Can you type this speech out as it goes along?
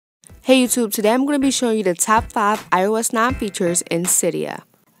Hey YouTube, today I'm going to be showing you the top 5 iOS 9 features in Cydia.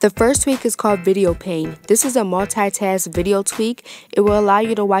 The first tweak is called VideoPane. This is a multitask video tweak. It will allow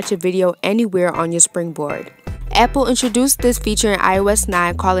you to watch a video anywhere on your springboard. Apple introduced this feature in iOS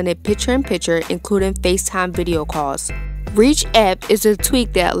 9 calling it picture-in-picture, including FaceTime video calls. Reach app is a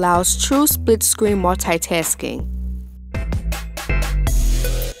tweak that allows true split-screen multitasking.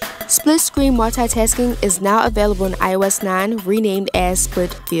 Split-screen multitasking is now available in iOS 9, renamed as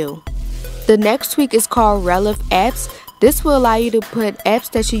Split View. The next tweak is called RelevApps. This will allow you to put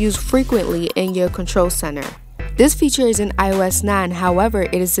apps that you use frequently in your control center. This feature is in iOS 9, however,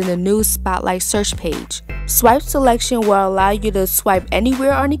 it is in the new Spotlight search page. Swipe selection will allow you to swipe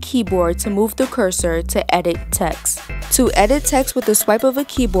anywhere on the keyboard to move the cursor to edit text. To edit text with the swipe of a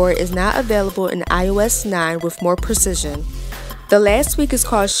keyboard is now available in iOS 9 with more precision. The last tweak is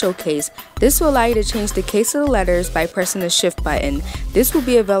called Showcase. This will allow you to change the case of the letters by pressing the Shift button. This will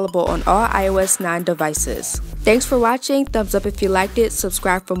be available on all iOS 9 devices. Thanks for watching. Thumbs up if you liked it.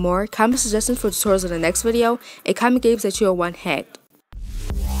 Subscribe for more. Comment suggestions for tutorials in the next video. And comment games that you'll want hacked.